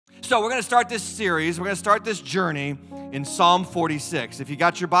So we're going to start this series, we're going to start this journey in Psalm 46. If you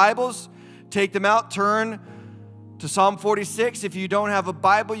got your Bibles, take them out, turn to Psalm 46. If you don't have a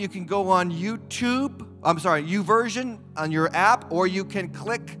Bible, you can go on YouVersion on your app, or you can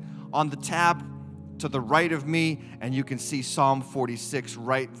click on the tab to the right of me, and you can see Psalm 46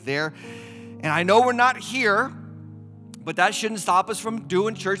 right there. And I know we're not here, but that shouldn't stop us from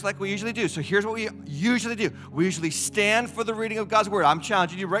doing church like we usually do. So here's what we usually do. We usually stand for the reading of God's Word. I'm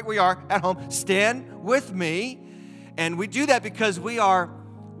challenging you right where you are at home. Stand with me. And we do that because we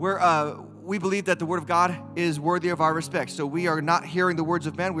believe that the Word of God is worthy of our respect. So we are not hearing the words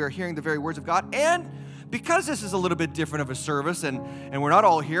of men. We are hearing the very words of God. And because this is a little bit different of a service and we're not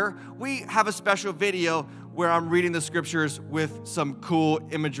all here, we have a special video where I'm reading the scriptures with some cool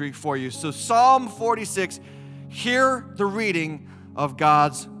imagery for you. So Psalm 46, hear the reading of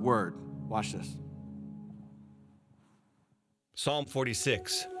God's Word. Watch this. Psalm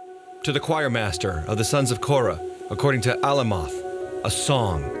 46, to the choir master of the sons of Korah, according to Alamoth, a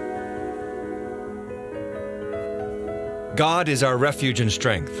song. God is our refuge and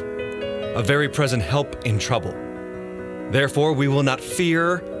strength, a very present help in trouble. Therefore we will not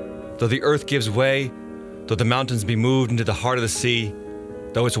fear, though the earth gives way, though the mountains be moved into the heart of the sea,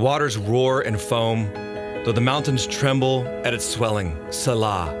 though its waters roar and foam, though the mountains tremble at its swelling.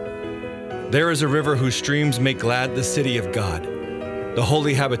 Selah. There is a river whose streams make glad the city of God, the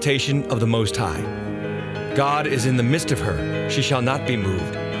holy habitation of the Most High. God is in the midst of her. She shall not be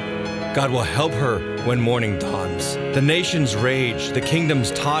moved. God will help her when morning dawns. The nations rage, the kingdoms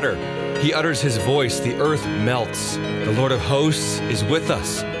totter. He utters his voice, the earth melts. The Lord of hosts is with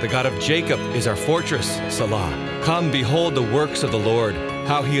us. The God of Jacob is our fortress. Selah. Come, behold the works of the Lord,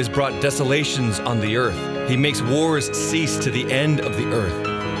 how he has brought desolations on the earth. He makes wars cease to the end of the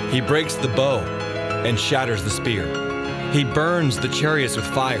earth. He breaks the bow and shatters the spear. He burns the chariots with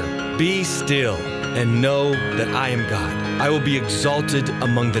fire. Be still and know that I am God. I will be exalted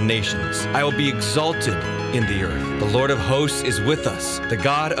among the nations. I will be exalted in the earth. The Lord of hosts is with us. The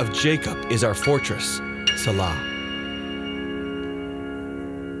God of Jacob is our fortress. Selah.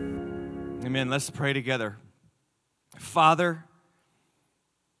 Amen. Let's pray together. Father,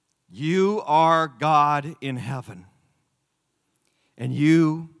 you are God in heaven, and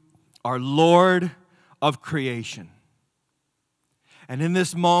you are Lord of creation. And in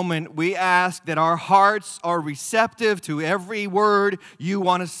this moment, we ask that our hearts are receptive to every word you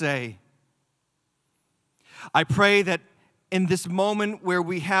want to say. I pray that in this moment where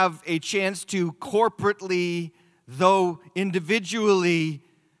we have a chance to corporately, though individually,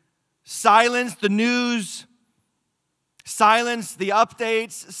 silence the news, silence the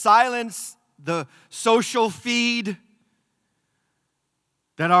updates, silence the social feed,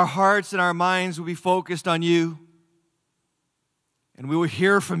 that our hearts and our minds will be focused on you, and we will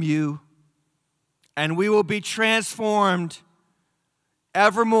hear from you, and we will be transformed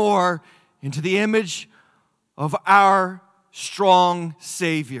evermore into the image of our strong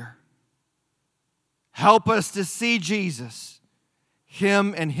Savior. Help us to see Jesus,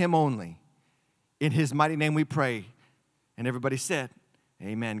 Him and Him only. In His mighty name we pray. And everybody said,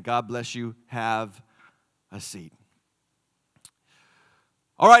 amen. God bless you. Have a seat.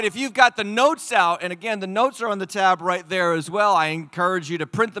 All right, if you've got the notes out, and again, the notes are on the tab right there as well. I encourage you to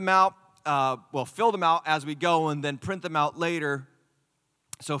print them out, fill them out as we go, and then print them out later.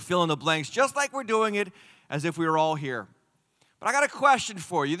 So fill in the blanks, just like we're doing it as if we were all here. But I got a question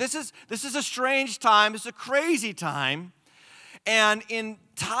for you. This is a strange time. It's a crazy time. And in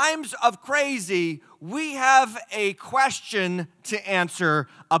times of crazy, we have a question to answer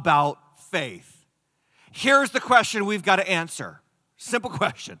about faith. Here's the question we've got to answer. Simple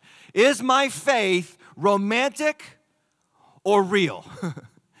question. Is my faith romantic or real?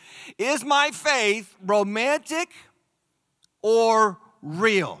 Is my faith romantic or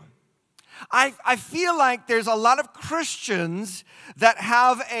real? I feel like there's a lot of Christians that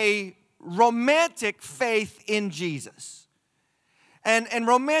have a romantic faith in Jesus. And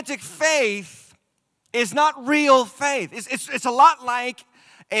romantic faith is not real faith. It's a lot like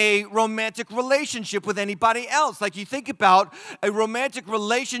a romantic relationship with anybody else. Like you think about a romantic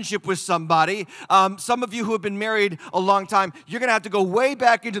relationship with somebody. Some of you who have been married a long time, you're going to have to go way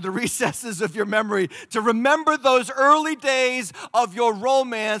back into the recesses of your memory to remember those early days of your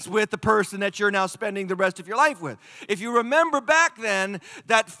romance with the person that you're now spending the rest of your life with. If you remember back then,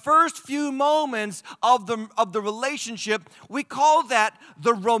 that first few moments of the relationship, we call that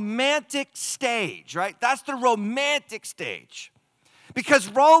the romantic stage, right? That's the romantic stage. Because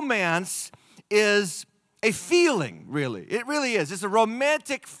romance is a feeling, really. It really is. It's a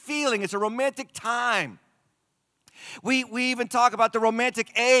romantic feeling. It's a romantic time. We even talk about the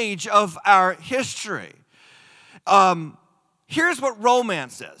romantic age of our history. Here's what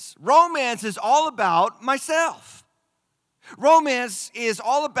romance is. Romance is all about myself. Romance is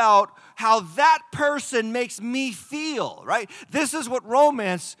all about how that person makes me feel, right? This is what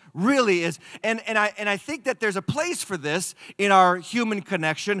romance really is. And I think that there's a place for this in our human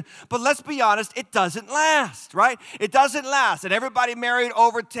connection, but let's be honest, it doesn't last, right? It doesn't last. And everybody married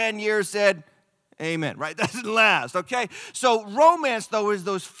over 10 years said, amen, right? It doesn't last, okay? So romance, though, is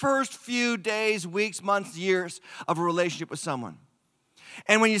those first few days, weeks, months, years of a relationship with someone.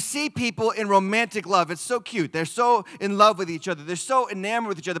 And when you see people in romantic love, it's so cute. They're so in love with each other. They're so enamored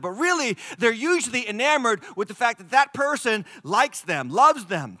with each other. But really, they're usually enamored with the fact that that person likes them, loves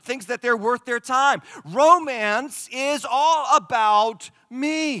them, thinks that they're worth their time. Romance is all about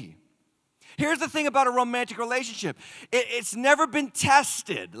me. Here's the thing about a romantic relationship. It's never been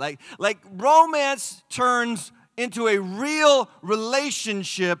tested. Like romance turns into a real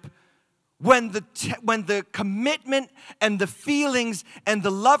relationship when the commitment and the feelings and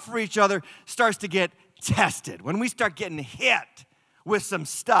the love for each other starts to get tested, when we start getting hit with some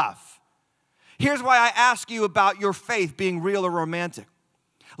stuff. Here's why I ask you about your faith being real or romantic.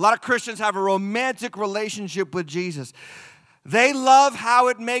 A lot of Christians have a romantic relationship with Jesus. They love how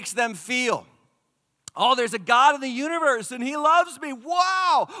it makes them feel. Oh, there's a God in the universe and he loves me.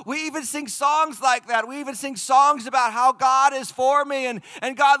 Wow. We even sing songs like that. We even sing songs about how God is for me and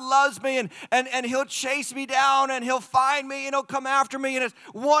God loves me and he'll chase me down and he'll find me and he'll come after me. And it's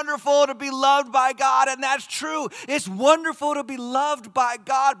wonderful to be loved by God. And that's true. It's wonderful to be loved by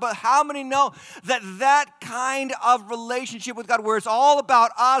God. But how many know that that kind of relationship with God, where it's all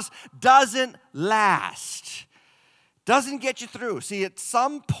about us, doesn't last? Doesn't get you through. See, at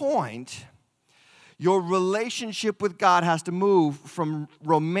some point, your relationship with God has to move from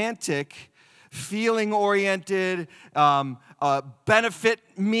romantic, feeling-oriented,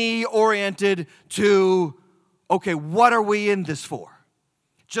 benefit-me-oriented to, okay, what are we in this for?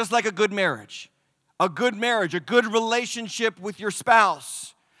 Just like a good marriage. A good relationship with your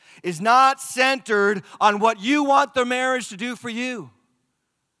spouse is not centered on what you want the marriage to do for you.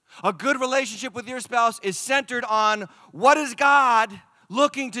 A good relationship with your spouse is centered on what is God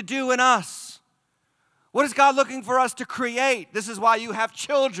looking to do in us. What is God looking for us to create? This is why you have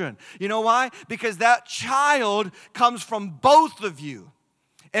children. You know why? Because that child comes from both of you.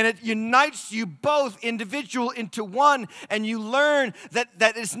 And it unites you both individual into one. And you learn that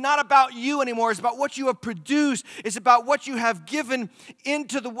it's not about you anymore. It's about what you have produced. It's about what you have given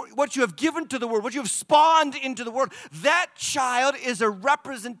into the what you have given to the world, what you have spawned into the world. That child is a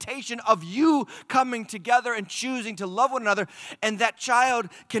representation of you coming together and choosing to love one another. And that child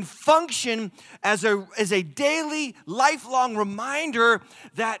can function as a daily, lifelong reminder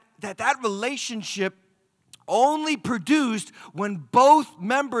that relationship only produced when both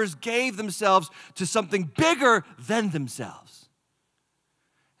members gave themselves to something bigger than themselves.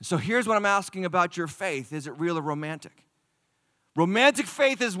 So here's what I'm asking about your faith. Is it real or romantic? Romantic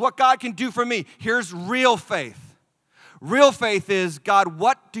faith is what God can do for me. Here's real faith. Real faith is, God,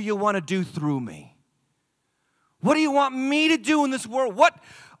 what do you want to do through me? What do you want me to do in this world?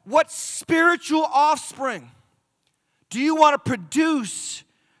 What spiritual offspring do you want to produce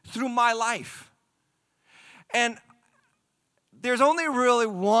through my life? And there's only really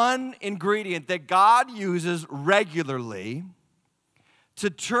one ingredient that God uses regularly to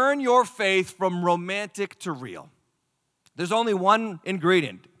turn your faith from romantic to real. There's only one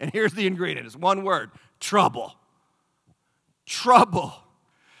ingredient, and here's the ingredient. It's one word: trouble. Trouble.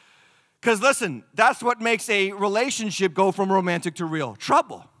 Because listen, that's what makes a relationship go from romantic to real.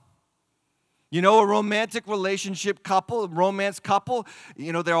 Trouble. You know, a romantic relationship couple, a romance couple,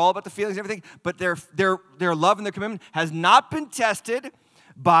 you know, they're all about the feelings and everything, but their love and their commitment has not been tested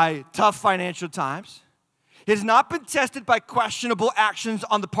by tough financial times. It has not been tested by questionable actions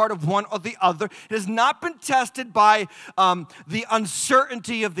on the part of one or the other. It has not been tested by the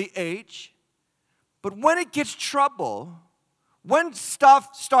uncertainty of the age. But when it gets trouble, when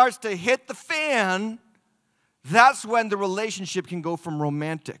stuff starts to hit the fan, that's when the relationship can go from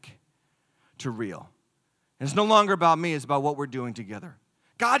romantic to real. And it's no longer about me, it's about what we're doing together.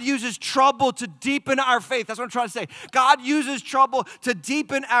 God uses trouble to deepen our faith. That's what I'm trying to say. God uses trouble to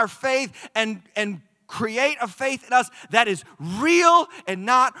deepen our faith and create a faith in us that is real and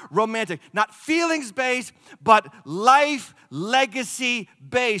not romantic. Not feelings-based, but life,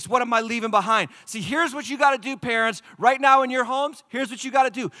 legacy-based. What am I leaving behind? See, here's what you got to do, parents. Right now in your homes, here's what you got to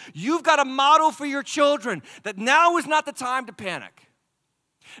do. You've got to model for your children that now is not the time to panic.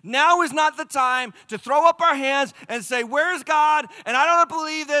 Now is not the time to throw up our hands and say, where's God? And I don't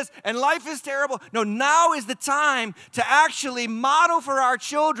believe this, and life is terrible. No, now is the time to actually model for our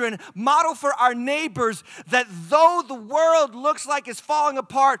children, model for our neighbors, that though the world looks like it's falling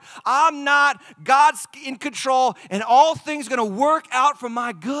apart, I'm not. God's in control, and all things are going to work out for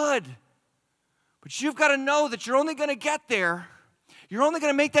my good. But you've got to know that you're only going to get there. You're only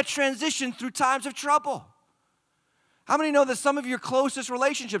going to make that transition through times of trouble. How many know that some of your closest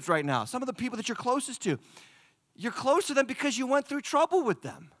relationships right now, some of the people that you're closest to, you're close to them because you went through trouble with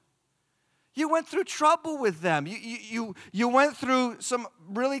them. You went through trouble with them. You went through some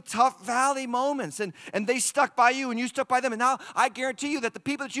really tough valley moments, and they stuck by you, and you stuck by them. And now I guarantee you that the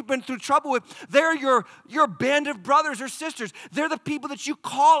people that you've been through trouble with, they're your band of brothers or sisters. They're the people that you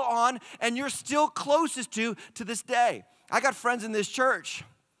call on, and you're still closest to this day. I got friends in this church.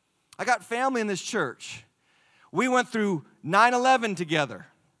 I got family in this church. We went through 9/11 together.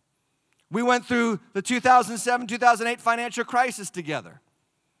 We went through the 2007, 2008 financial crisis together.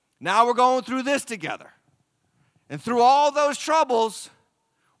 Now we're going through this together. And through all those troubles,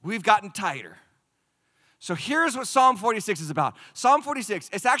 we've gotten tighter. So here's what Psalm 46 is about. Psalm 46,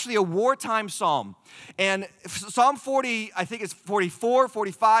 it's actually a wartime psalm. And Psalm 40, I think it's 44,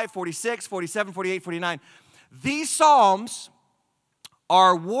 45, 46, 47, 48, 49. These psalms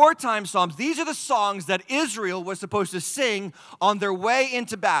are wartime psalms. These are the songs that Israel was supposed to sing on their way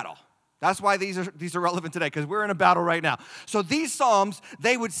into battle. That's why these are relevant today, because we're in a battle right now. So these psalms,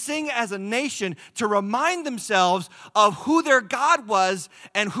 they would sing as a nation to remind themselves of who their God was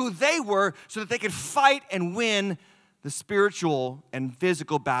and who they were, so that they could fight and win the spiritual and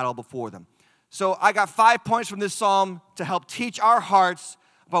physical battle before them. So I got 5 points from this psalm to help teach our hearts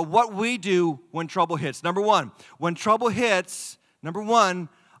about what we do when trouble hits. Number one, when trouble hits, number one,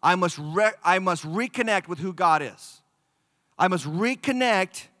 I must reconnect with who God is. I must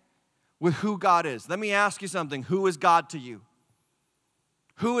reconnect with who God is. Let me ask you something. Who is God to you?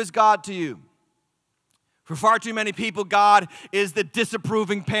 Who is God to you? For far too many people, God is the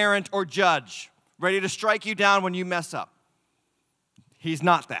disapproving parent or judge, ready to strike you down when you mess up. He's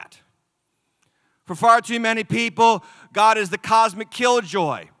not that. For far too many people, God is the cosmic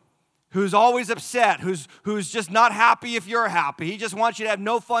killjoy, who's always upset, who's just not happy if you're happy. He just wants you to have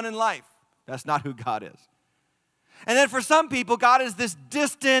no fun in life. That's not who God is. And then for some people, God is this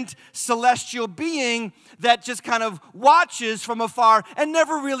distant celestial being that just kind of watches from afar and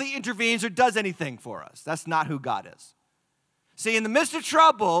never really intervenes or does anything for us. That's not who God is. See, in the midst of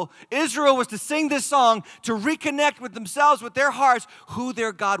trouble, Israel was to sing this song to reconnect with themselves, with their hearts, who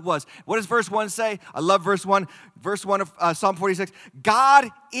their God was. What does verse 1 say? I love verse 1. Verse 1 of Psalm 46.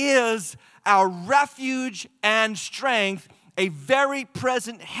 God is our refuge and strength, a very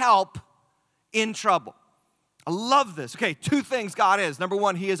present help in trouble. I love this. Okay, two things God is. Number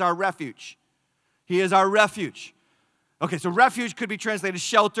one, He is our refuge. He is our refuge. Okay, so refuge could be translated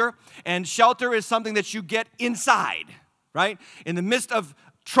shelter, and shelter is something that you get inside, right? In the midst of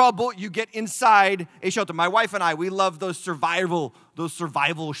trouble, you get inside a shelter. My wife and I, we love those survival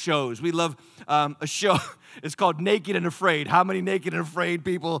shows. We love a show. It's called Naked and Afraid. How many naked and afraid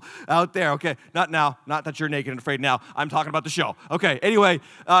people out there? Okay, not now. Not that you're naked and afraid now. I'm talking about the show. Okay, anyway,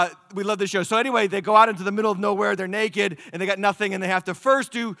 we love this show. So anyway, they go out into the middle of nowhere. They're naked, and they got nothing, and they have to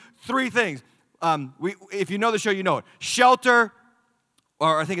first do three things. If you know the show, you know it. Shelter,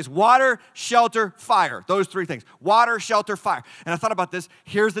 or I think it's water, shelter, fire. Those three things. Water, shelter, fire. And I thought about this.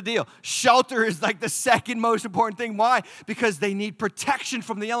 Here's the deal. Shelter is like the second most important thing. Why? Because they need protection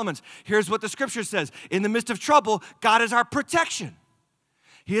from the elements. Here's what the scripture says. In the midst of trouble, God is our protection.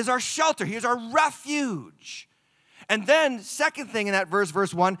 He is our shelter. He is our refuge. And then, second thing in that verse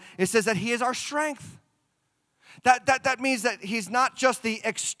 1, it says that He is our strength. That means that He's not just the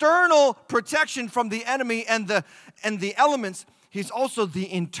external protection from the enemy and the elements. He's also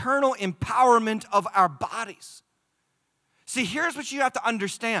the internal empowerment of our bodies. See, here's what you have to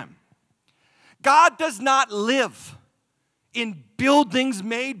understand. God does not live in buildings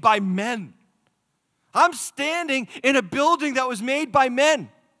made by men. I'm standing in a building that was made by men.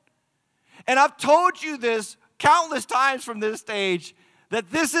 And I've told you this countless times from this stage, that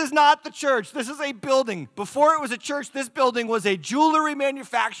this is not the church. This is a building. Before it was a church, this building was a jewelry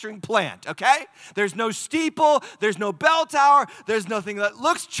manufacturing plant, okay? There's no steeple. There's no bell tower. There's nothing that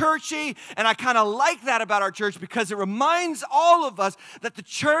looks churchy. And I kind of like that about our church because it reminds all of us that the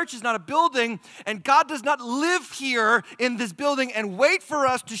church is not a building and God does not live here in this building and wait for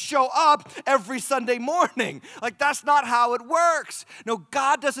us to show up every Sunday morning. Like, that's not how it works. No,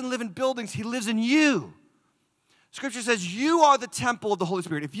 God doesn't live in buildings. He lives in you. Scripture says you are the temple of the Holy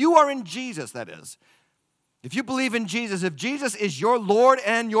Spirit. If you are in Jesus, that is, If you believe in Jesus, if Jesus is your Lord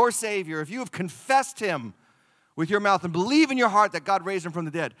and your Savior, if you have confessed him with your mouth and believe in your heart that God raised him from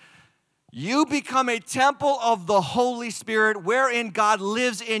the dead, you become a temple of the Holy Spirit wherein God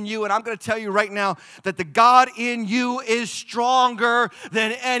lives in you. And I'm going to tell you right now that the God in you is stronger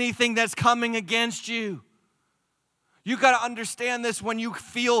than anything that's coming against you. You got to understand this when you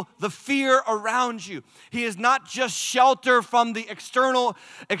feel the fear around you. He is not just shelter from the external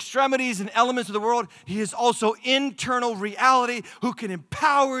extremities and elements of the world. He is also internal reality who can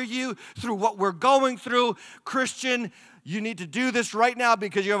empower you through what we're going through. Christian, you need to do this right now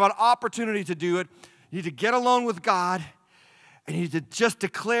because you have an opportunity to do it. You need to get alone with God and you need to just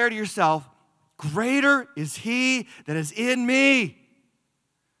declare to yourself, greater is he that is in me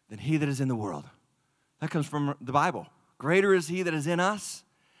than he that is in the world. That comes from the Bible. Greater is he that is in us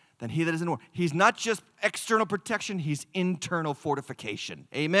than he that is in the world. He's not just external protection, he's internal fortification.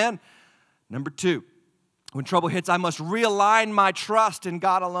 Amen? Number 2, when trouble hits, I must realign my trust in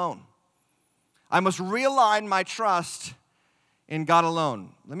God alone. I must realign my trust in God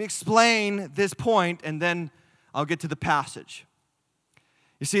alone. Let me explain this point, and then I'll get to the passage.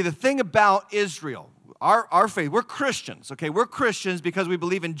 You see, the thing about Israel, our faith, we're Christians, okay? We're Christians because we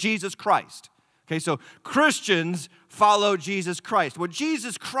believe in Jesus Christ. Okay, so Christians follow Jesus Christ. Well,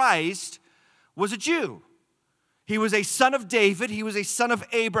 Jesus Christ was a Jew. He was a son of David. He was a son of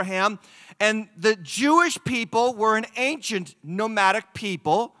Abraham. And the Jewish people were an ancient nomadic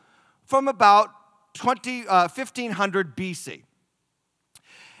people from about 1500 BC.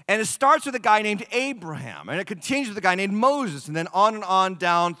 And it starts with a guy named Abraham, and it continues with a guy named Moses, and then on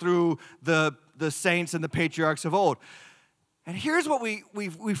down through the saints and the patriarchs of old. And here's what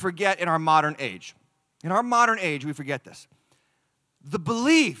we forget in our modern age. In our modern age, we forget this. The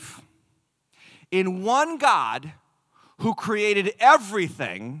belief in one God who created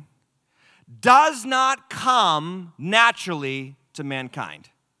everything does not come naturally to mankind.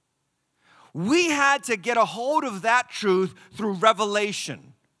 We had to get a hold of that truth through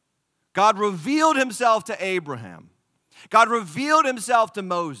revelation. God revealed himself to Abraham. God revealed himself to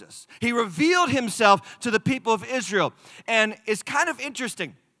Moses. He revealed himself to the people of Israel. And it's kind of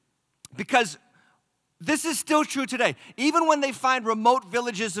interesting because this is still true today. Even when they find remote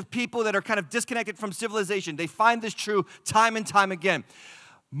villages of people that are kind of disconnected from civilization, they find this true time and time again.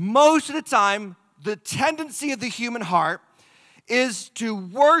 Most of the time, the tendency of the human heart is to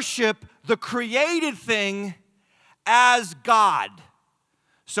worship the created thing as God.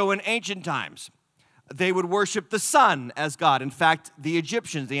 So in ancient times, they would worship the sun as God. In fact, the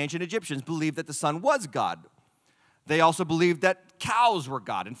ancient Egyptians, believed that the sun was God. They also believed that cows were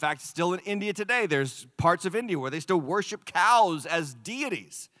God. In fact, still in India today, there's parts of India where they still worship cows as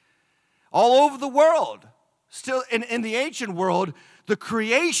deities. All over the world, still in the ancient world, the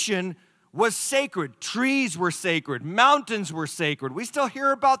creation was sacred. Trees were sacred. Mountains were sacred. We still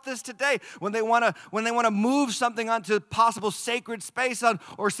hear about this today when they want to move something onto possible sacred space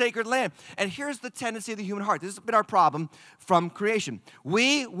or sacred land. And here's the tendency of the human heart. This has been our problem from creation.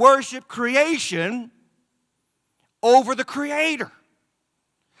 We worship creation over the Creator.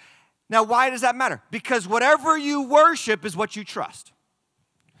 Now, why does that matter? Because whatever you worship is what you trust.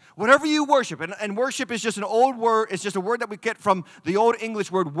 Whatever you worship, and worship is just an old word, it's just a word that we get from the old English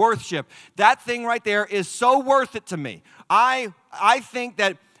word worship. That thing right there is so worth it to me. I think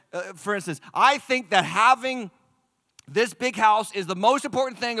that, for instance, I think that having this big house is the most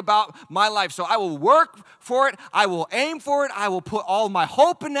important thing about my life. So I will work for it, I will aim for it, I will put all my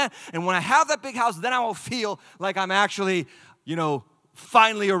hope in that, and when I have that big house, then I will feel like I'm actually,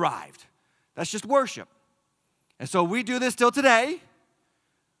 finally arrived. That's just worship. And so we do this till today.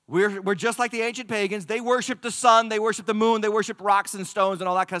 We're just like the ancient pagans. They worship the sun, they worship the moon, they worship rocks and stones and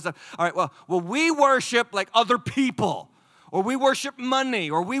all that kind of stuff. All right, well, we worship like other people, or we worship money,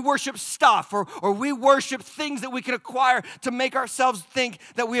 or we worship stuff, or we worship things that we can acquire to make ourselves think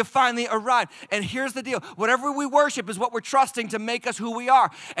that we have finally arrived. And here's the deal. Whatever we worship is what we're trusting to make us who we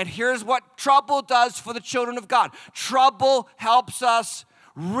are. And here's what trouble does for the children of God. Trouble helps us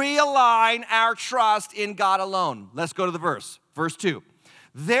realign our trust in God alone. Let's go to the verse. Verse 2.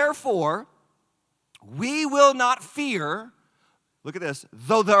 Therefore, we will not fear, look at this,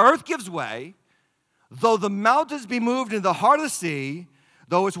 though the earth gives way, though the mountains be moved into the heart of the sea,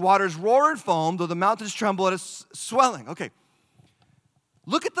 though its waters roar and foam, though the mountains tremble at its swelling. Okay,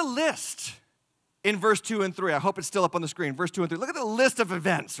 look at the list in verse 2 and 3. I hope it's still up on the screen. Verse 2 and 3. Look at the list of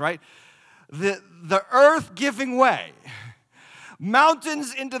events, right? The earth giving way,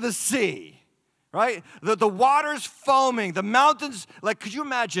 mountains into the sea, right? The waters foaming, the mountains, like, could you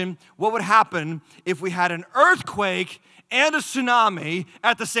imagine what would happen if we had an earthquake and a tsunami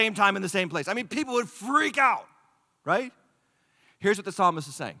at the same time in the same place. I mean, people would freak out, right? Here's what the psalmist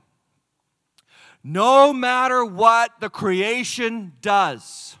is saying. No matter what the creation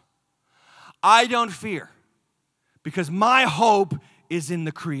does, I don't fear because my hope is in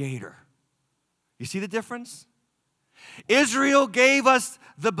the Creator. You see the difference? Israel gave us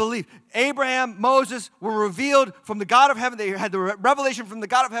the belief. Abraham, Moses were revealed from the God of heaven. They had the revelation from the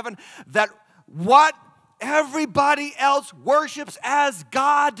God of heaven that what everybody else worships as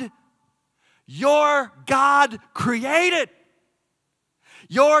God, your God created.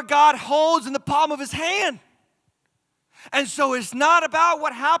 Your God holds in the palm of his hand. And so it's not about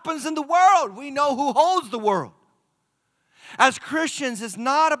what happens in the world. We know who holds the world. As Christians, it's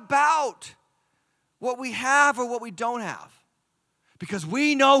not about what we have or what we don't have. Because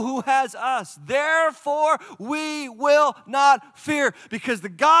we know who has us. Therefore, we will not fear. Because the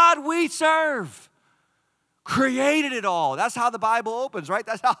God we serve created it all. That's how the Bible opens, right?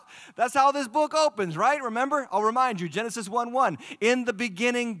 That's how this book opens, right? Remember? I'll remind you, Genesis 1:1. In the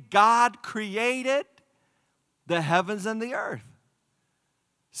beginning, God created the heavens and the earth.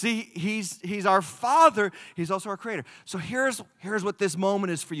 See, he's our Father. He's also our Creator. So here's what this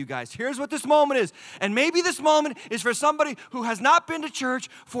moment is for you guys. Here's what this moment is. And maybe this moment is for somebody who has not been to church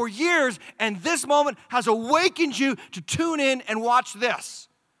for years, and this moment has awakened you to tune in and watch this.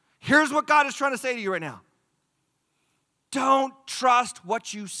 Here's what God is trying to say to you right now. Don't trust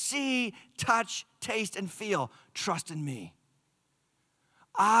what you see, touch, taste, and feel. Trust in me.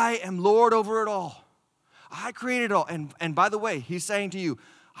 I am Lord over it all. I created it all. And by the way, he's saying to you,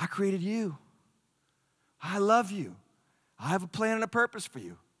 I created you. I love you. I have a plan and a purpose for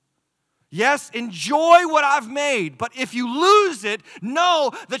you. Yes, enjoy what I've made, but if you lose it,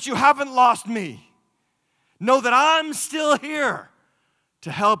 know that you haven't lost me. Know that I'm still here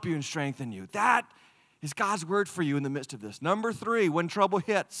to help you and strengthen you. That is God's word for you in the midst of this. Number three, when trouble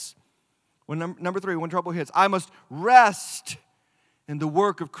hits. Number three, when trouble hits, I must rest in the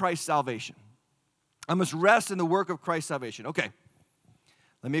work of Christ's salvation. I must rest in the work of Christ's salvation. Okay,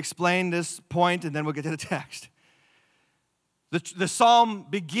 let me explain this point and then we'll get to the text. The psalm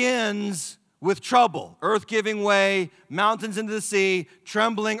begins with trouble, earth giving way, mountains into the sea,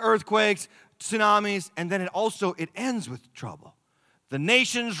 trembling earthquakes, tsunamis, and then it ends with trouble. The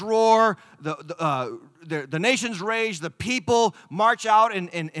nations roar, the nations rage, the people march out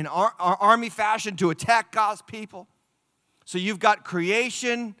in army fashion to attack God's people. So you've got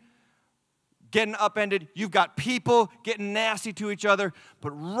creation getting upended, you've got people getting nasty to each other,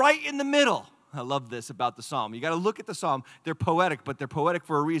 but right in the middle, I love this about the psalm. You got to look at the psalm. They're poetic, but they're poetic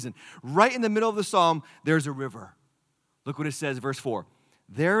for a reason. Right in the middle of the psalm, there's a river. Look what it says, verse 4.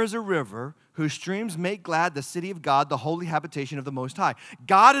 There is a river whose streams make glad the city of God, the holy habitation of the Most High.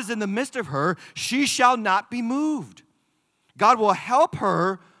 God is in the midst of her. She shall not be moved. God will help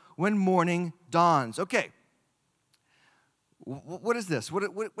her when morning dawns. Okay. What is this?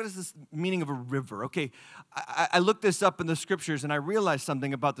 What is this meaning of a river? Okay, I looked this up in the scriptures and I realized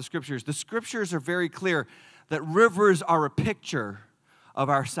something about the scriptures. The scriptures are very clear that rivers are a picture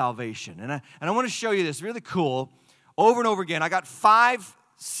of our salvation. And I want to show you this really cool. Over and over again, I got 5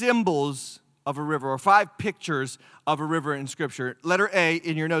 symbols of a river, or 5 pictures of a river in Scripture. Letter A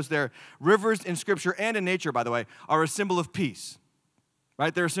in your notes there. Rivers in Scripture and in nature, by the way, are a symbol of peace.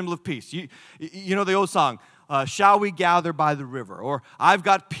 Right? They're a symbol of peace. You know the old song, shall we gather by the river? Or I've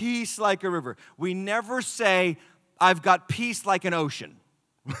got peace like a river. We never say, I've got peace like an ocean.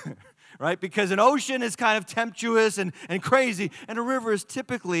 Right? Because an ocean is kind of tempestuous and crazy, and a river is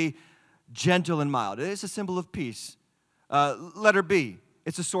typically gentle and mild. It is a symbol of peace. Letter B,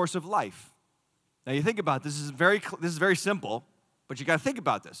 it's a source of life. Now you think about this. This is very simple, but you got to think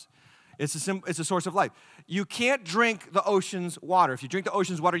about this. It's a source of life. You can't drink the ocean's water. If you drink the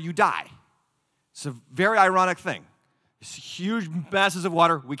ocean's water, you die. It's a very ironic thing. It's huge masses of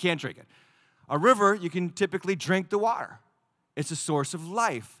water. We can't drink it. A river, you can typically drink the water. It's a source of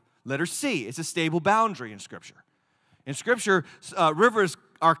life. Letter C, it's a stable boundary in Scripture. In Scripture, rivers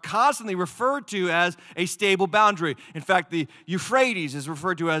are constantly referred to as a stable boundary. In fact, the Euphrates is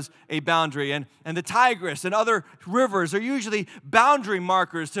referred to as a boundary, and the Tigris and other rivers are usually boundary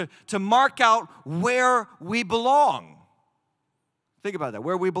markers to mark out where we belong. Think about that,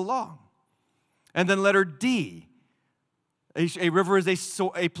 where we belong. And then letter D, a river is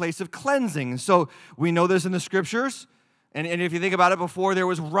a place of cleansing. So we know this in the Scriptures. And if you think about it, before there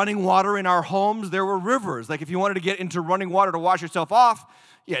was running water in our homes, there were rivers. Like if you wanted to get into running water to wash yourself off,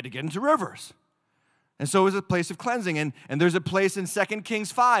 you had to get into rivers. And so it was a place of cleansing. And there's a place in 2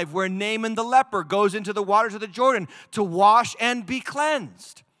 Kings 5 where Naaman the leper goes into the waters of the Jordan to wash and be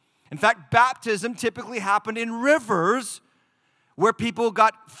cleansed. In fact, baptism typically happened in rivers where people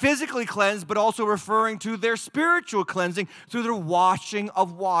got physically cleansed, but also referring to their spiritual cleansing through the washing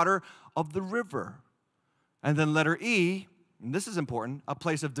of water of the river. And then letter E, and this is important, a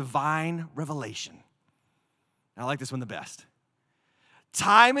place of divine revelation. I like this one the best.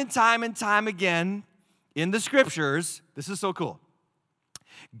 Time and time and time again in the scriptures, this is so cool.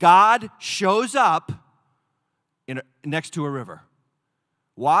 God shows up next to a river.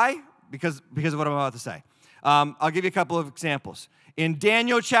 Why? Because of what I'm about to say. I'll give you a couple of examples. In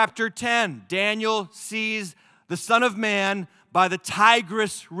Daniel chapter 10, Daniel sees the Son of Man by the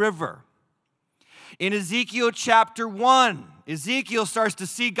Tigris River. In Ezekiel chapter 1, Ezekiel starts to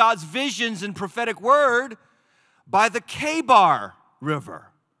see God's visions and prophetic word by the Kebar River.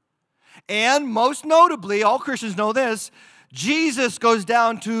 And most notably, all Christians know this, Jesus goes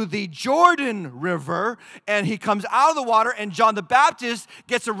down to the Jordan River, and he comes out of the water, and John the Baptist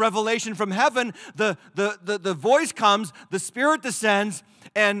gets a revelation from heaven. The voice comes, the Spirit descends,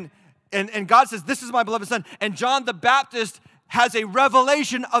 and God says, "This is my beloved Son." And John the Baptist has a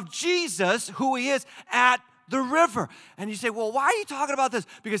revelation of Jesus, who he is, at the river. And you say, well, why are you talking about this?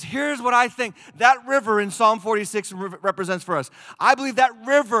 Because here's what I think that river in Psalm 46 represents for us. I believe that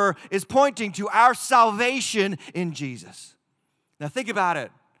river is pointing to our salvation in Jesus. Now think about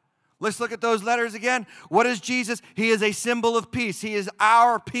it. Let's look at those letters again. What is Jesus? He is a symbol of peace. He is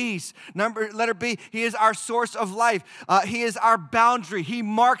our peace. Letter B, he is our source of life. He is our boundary. He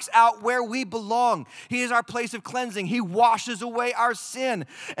marks out where we belong. He is our place of cleansing. He washes away our sin.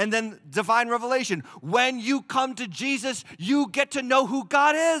 And then divine revelation. When you come to Jesus, you get to know who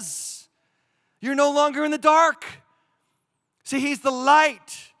God is. You're no longer in the dark. See, he's the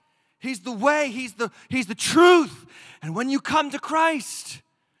light. He's the way. He's the truth. And when you come to Christ,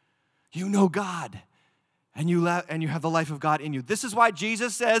 you know God, and you have the life of God in you. This is why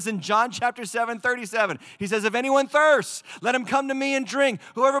Jesus says in John chapter 7:37, he says, if anyone thirsts, let him come to me and drink.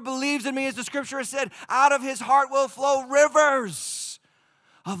 Whoever believes in me, as the scripture has said, out of his heart will flow rivers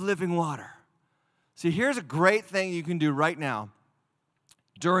of living water. See, here's a great thing you can do right now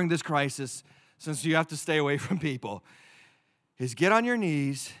during this crisis, since you have to stay away from people, is get on your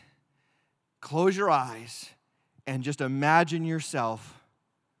knees, close your eyes, and just imagine yourself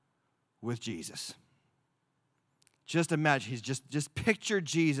with Jesus. Just imagine, just picture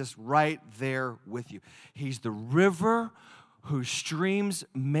Jesus right there with you. He's the river whose streams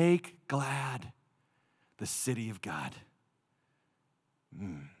make glad the city of God.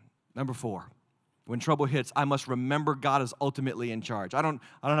 Number 4, when trouble hits, I must remember God is ultimately in charge. I don't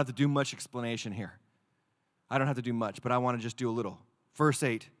have to do much explanation here. I don't have to do much, but I want to just do a little. Verse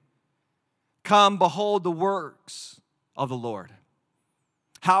 8, come behold the works of the Lord,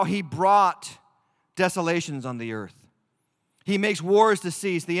 how he brought desolations on the earth. He makes wars to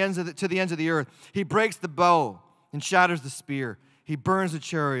cease to the ends of the earth. He breaks the bow and shatters the spear. He burns the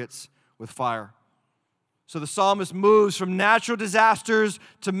chariots with fire. So the psalmist moves from natural disasters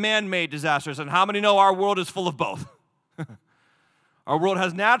to man-made disasters. And how many know our world is full of both? Our world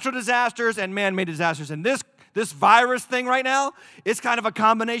has natural disasters and man-made disasters. And this virus thing right now, it's kind of a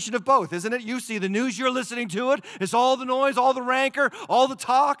combination of both, isn't it? You see the news, you're listening to it. It's all the noise, all the rancor, all the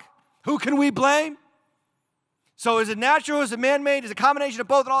talk. Who can we blame? So is it natural? Is it man-made? Is it a combination of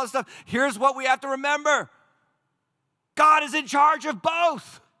both and all this stuff? Here's what we have to remember. God is in charge of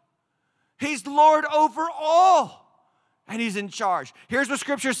both. He's Lord over all. And he's in charge. Here's what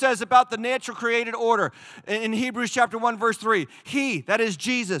Scripture says about the natural created order. In Hebrews chapter 1, verse 3, he, that is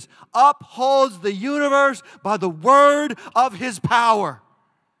Jesus, upholds the universe by the word of his power.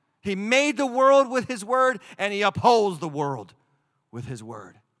 He made the world with his word, and he upholds the world with his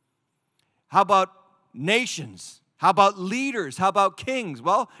word. How about nations? How about leaders? How about kings?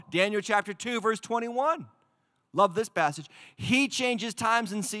 Well, Daniel chapter 2, verse 21. Love this passage. He changes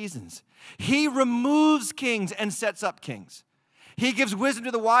times and seasons. He removes kings and sets up kings. He gives wisdom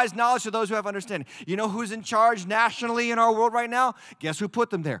to the wise, knowledge to those who have understanding. You know who's in charge nationally in our world right now? Guess who put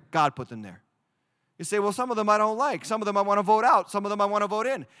them there? God put them there. You say, well, some of them I don't like. Some of them I want to vote out. Some of them I want to vote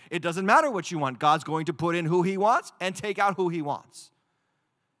in. It doesn't matter what you want. God's going to put in who he wants and take out who he wants.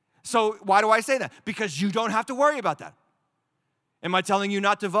 So why do I say that? Because you don't have to worry about that. Am I telling you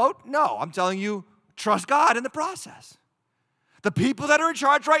not to vote? No, I'm telling you trust God in the process. The people that are in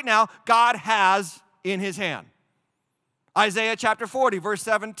charge right now, God has in his hand. Isaiah chapter 40, verse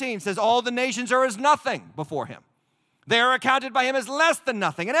 17 says, all the nations are as nothing before him. They are accounted by him as less than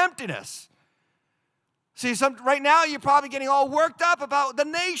nothing, an emptiness. See, right now you're probably getting all worked up about the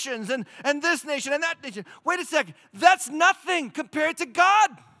nations and this nation and that nation. Wait a second. That's nothing compared to God.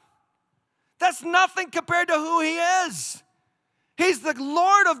 That's nothing compared to who he is. He's the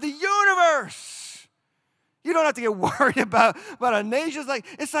Lord of the universe. You don't have to get worried about a nation.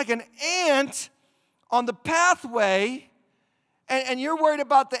 It's like an ant on the pathway, and you're worried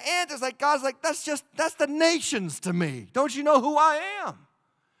about the ant. It's like God's like, that's the nations to me. Don't you know who I am?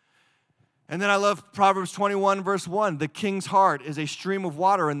 And then I love Proverbs 21, verse 1. The king's heart is a stream of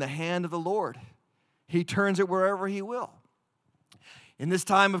water in the hand of the Lord. He turns it wherever he will. In this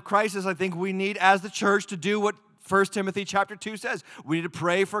time of crisis, I think we need, as the church, to do what 1 Timothy chapter 2 says. We need to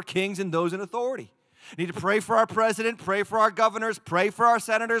pray for kings and those in authority. We need to pray for our president, pray for our governors, pray for our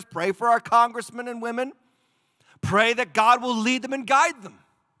senators, pray for our congressmen and women. Pray that God will lead them and guide them.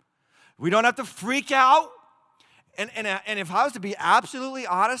 We don't have to freak out. And if I was to be absolutely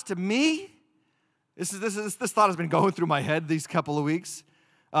honest, to me, this thought has been going through my head these couple of weeks.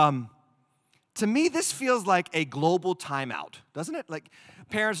 To me, this feels like a global timeout, doesn't it? Like,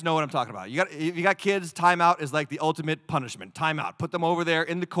 parents know what I'm talking about. If you got kids, timeout is like the ultimate punishment. Timeout. Put them over there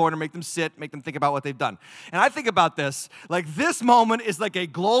in the corner, make them sit, make them think about what they've done. And I think about this, like this moment is like a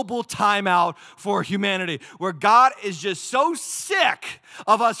global timeout for humanity, where God is just so sick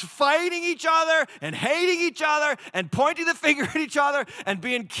of us fighting each other and hating each other and pointing the finger at each other and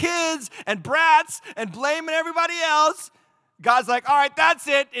being kids and brats and blaming everybody else. God's like, all right, that's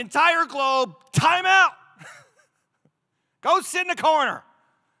it. Entire globe, time out. Go sit in the corner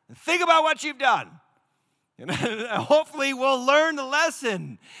and think about what you've done. And hopefully we'll learn the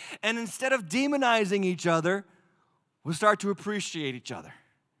lesson. And instead of demonizing each other, we'll start to appreciate each other.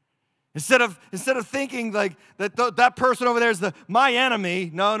 Instead of thinking like that person over there is my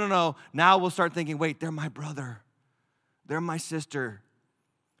enemy. No. Now we'll start thinking, wait, they're my brother. They're my sister.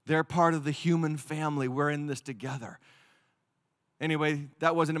 They're part of the human family. We're in this together. Anyway,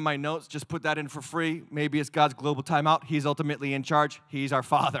 that wasn't in my notes. Just put that in for free. Maybe it's God's global timeout. He's ultimately in charge. He's our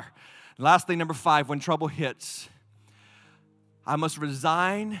Father. Lastly, number 5, when trouble hits, I must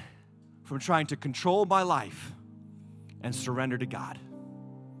resign from trying to control my life and surrender to God.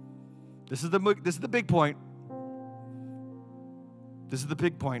 This is the big point. This is the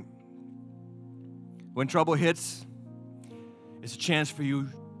big point. When trouble hits, it's a chance for you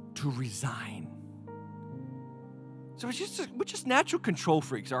to resign. So we're just natural control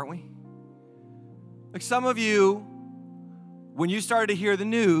freaks, aren't we? Like some of you, when you started to hear the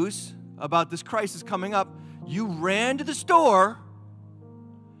news about this crisis coming up, you ran to the store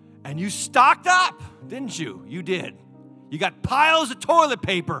and you stocked up, didn't you? You did. You got piles of toilet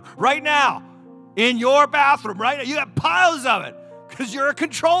paper right now in your bathroom, right now. You got piles of it because you're a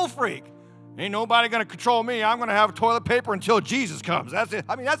control freak. Ain't nobody going to control me. I'm going to have toilet paper until Jesus comes. That's it.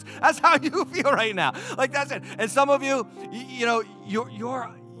 I mean, that's how you feel right now. Like, that's it. And some of you,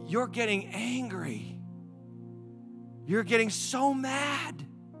 you're getting angry. You're getting so mad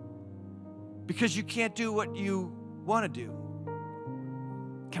because you can't do what you want to do.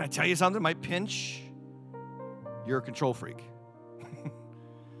 Can I tell you something? My pinch, you're a control freak.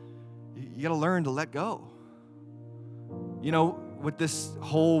 You got to learn to let go. You know, what this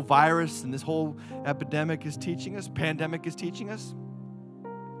whole virus and this whole pandemic is teaching us,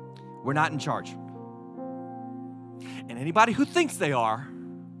 we're not in charge. And anybody who thinks they are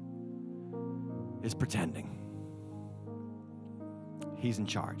is pretending. He's in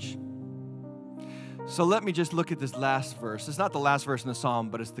charge. So let me just look at this last verse. It's not the last verse in the psalm,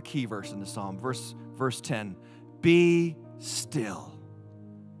 but it's the key verse in the psalm. Verse 10. Be still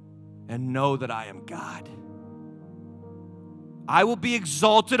and know that I am God. I will be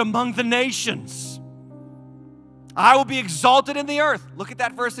exalted among the nations. I will be exalted in the earth. Look at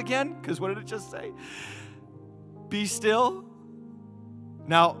that verse again, because what did it just say? Be still.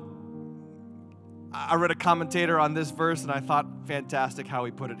 Now, I read a commentator on this verse, and I thought fantastic how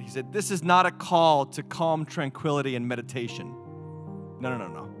he put it. He said, this is not a call to calm tranquility and meditation.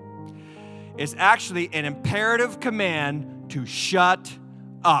 No. It's actually an imperative command to shut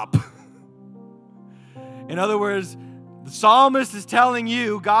up. In other words, the psalmist is telling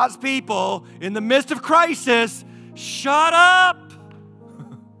you, God's people, in the midst of crisis, shut up.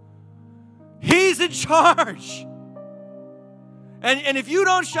 He's in charge. And if you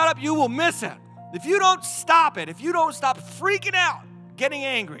don't shut up, you will miss it. If you don't stop it, if you don't stop freaking out, getting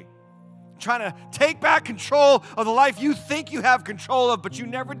angry, trying to take back control of the life you think you have control of, but you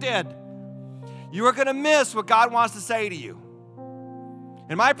never did, you are going to miss what God wants to say to you.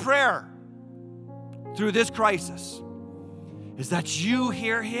 And my prayer through this crisis is that you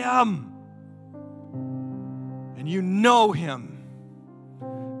hear Him and you know Him.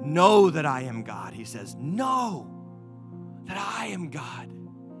 Know that I am God. He says, know that I am God.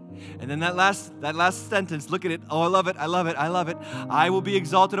 And then that last sentence, look at it. Oh, I love it. I love it. I love it. I will be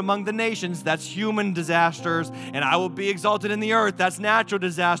exalted among the nations. That's human disasters. And I will be exalted in the earth. That's natural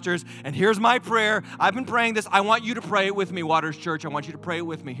disasters. And here's my prayer. I've been praying this. I want you to pray it with me, Waters Church. I want you to pray it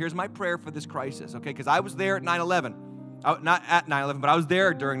with me. Here's my prayer for this crisis, okay? Because I was there at 9/11. Not at 9/11, but I was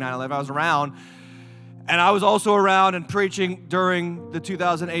there during 9/11. I was around. And I was also around and preaching during the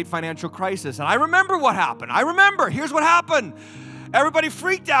 2008 financial crisis. And I remember what happened. Here's what happened. Everybody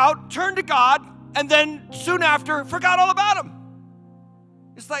freaked out, turned to God, and then soon after forgot all about him.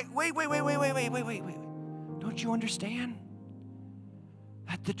 It's like, wait. Don't you understand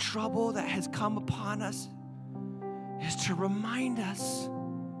that the trouble that has come upon us is to remind us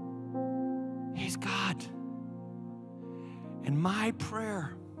He's God? And my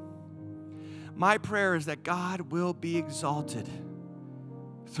prayer is that God will be exalted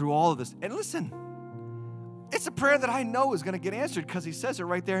through all of this. And listen, it's a prayer that I know is going to get answered because he says it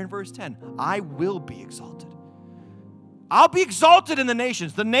right there in verse 10. I will be exalted. I'll be exalted in the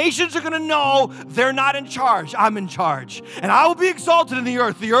nations. The nations are going to know they're not in charge. I'm in charge. And I will be exalted in the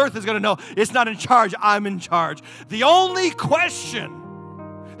earth. The earth is going to know it's not in charge. I'm in charge. The only question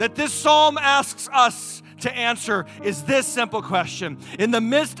that this psalm asks us to answer is this simple question. In the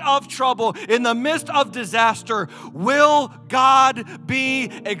midst of trouble, in the midst of disaster, will God be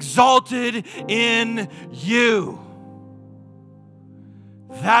exalted in you?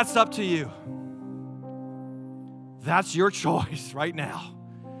 That's up to you. That's your choice right now.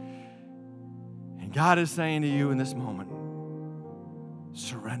 And God is saying to you in this moment,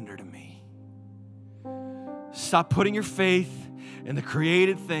 surrender to me. Stop putting your faith in the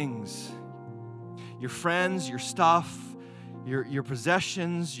created things, your friends, your stuff, your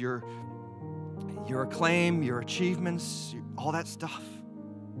possessions, your acclaim, your achievements, all that stuff.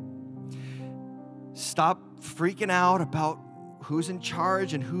 Stop freaking out about who's in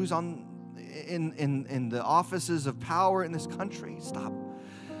charge and who's in the offices of power in this country.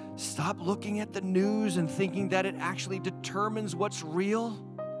 Stop looking at the news and thinking that it actually determines what's real.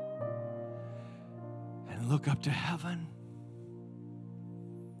 And look up to heaven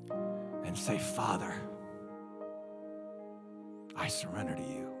and say, Father, I surrender to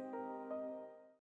you.